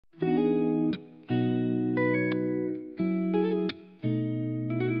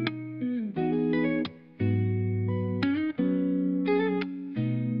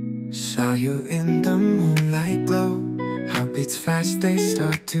as they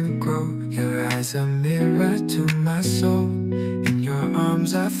start to grow. Your eyes a mirror to my soul. In your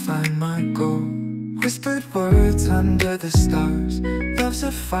arms I find my goal. Whispered words under the stars. Love's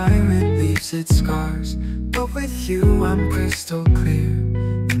a fire, it leaves its scars, but with you I'm crystal clear.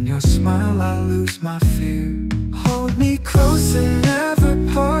 In your smile I lose my fear. Hold me close and never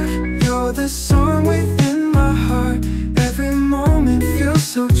part. You're the song within my heart. Every moment feels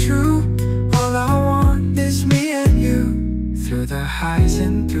so true. All I want is me and you. Through the highs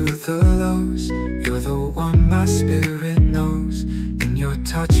and through the lows, you're the one my spirit knows. In your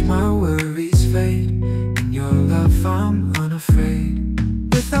touch my worries fade. In your love I'm unafraid.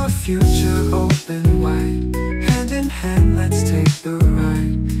 With our future open wide, hand in hand let's take the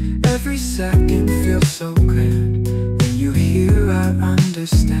ride. Every second feels so grand. When you hear I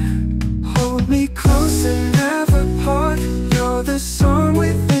understand. Hold me close and never part. You're the song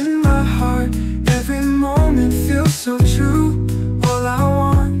within my heart. Every moment feels so true. All I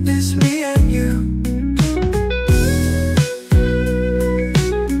want is me and you.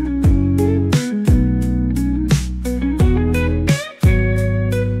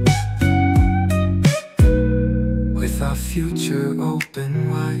 With our future open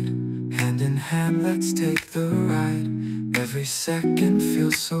wide, hand in hand let's take the ride. Every second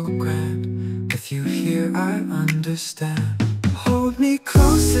feels so grand. With you here I understand. Hold me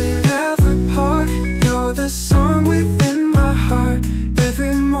close and never part. You're the song within my heart.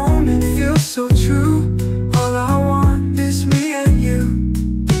 Every moment feels so true.